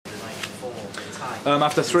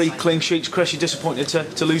After 3 clean sheets, Chris, you disappointed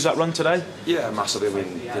to lose that run today? Yeah, massively. I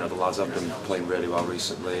mean, the lads have been playing really well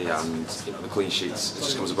recently, and the clean sheets, it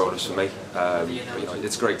just comes a bonus for me. But,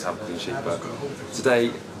 it's great to have a clean sheet, but today,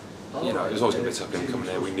 it was always going to be a tough game coming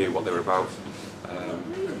here. We knew what they were about.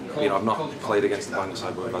 I've not played against the Bangor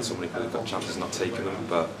side where we've had so many people who've got chances not taking them,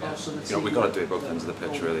 but we've got to do it both ends of the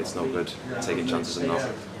pitch really. It's no good taking chances and not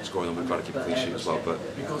scoring them. We've got to keep a clean sheet as well. But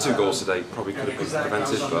 2 goals today probably could have been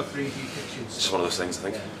prevented, but it's just one of those things,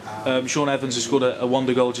 I think. Sean Evans has scored a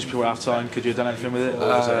wonder goal just before half time. Could you have done anything with it?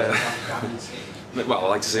 Well, I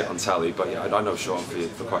like to see it on telly, but I know Sean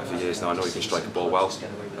for quite a few years now. I know he can strike a ball well.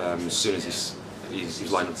 As soon as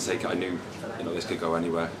he's lined up to take it, I knew this could go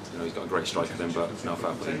anywhere. He's got a great strike in him, but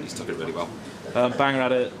fair play, he's took it really well. Bangor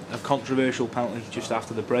had a controversial penalty just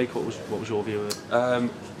after the break. What was your view of it? To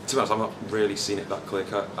be honest, I've not really seen it that clear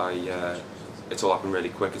cut. It's all happened really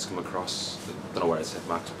quick. It's come across. I don't know where it's hit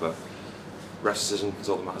Max, but ref's decision is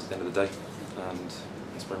all that matters at the end of the day, and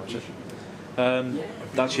that's pretty much it.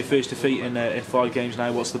 That's your first defeat in 5 games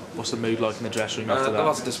now. What's the mood like in the dressing room after that? The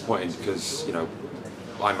lads are disappointed because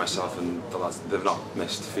I myself and the lads, they've not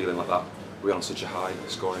missed feeling like that. We're on such a high,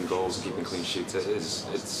 scoring goals and keeping clean sheets.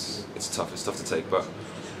 It's tough. It's tough to take, but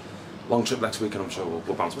long trip next week, and I'm sure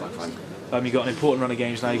we'll bounce back fine. You've got an important run of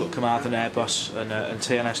games now. You've got Carmarthen, Airbus and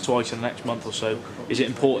TNS twice in the next month or so. Is it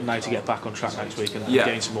important now to get back on track next week and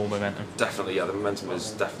gain some more momentum? Definitely, yeah. The momentum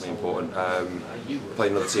is definitely important.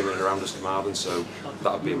 Playing another team in and around us, Carmarthen, so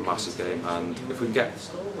that would be a massive game. And if we can get, it's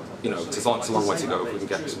a long way to go. If we can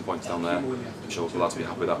get some points down there, I'm sure the lads will be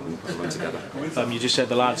happy with that and put them together. You just said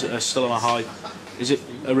the lads are still on a high. Is it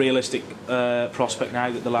a realistic prospect now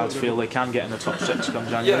that the lads feel they can get in the top 6 come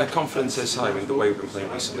January? Yeah, confidence is high. I mean, the way we've been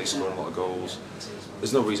playing recently, scoring a lot of goals,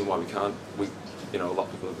 there's no reason why we can't. A lot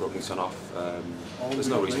of people have rubbed me off. There's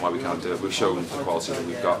no reason why we can't do it. We've shown the quality that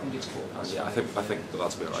we've got, and I think the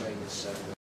lads will be alright.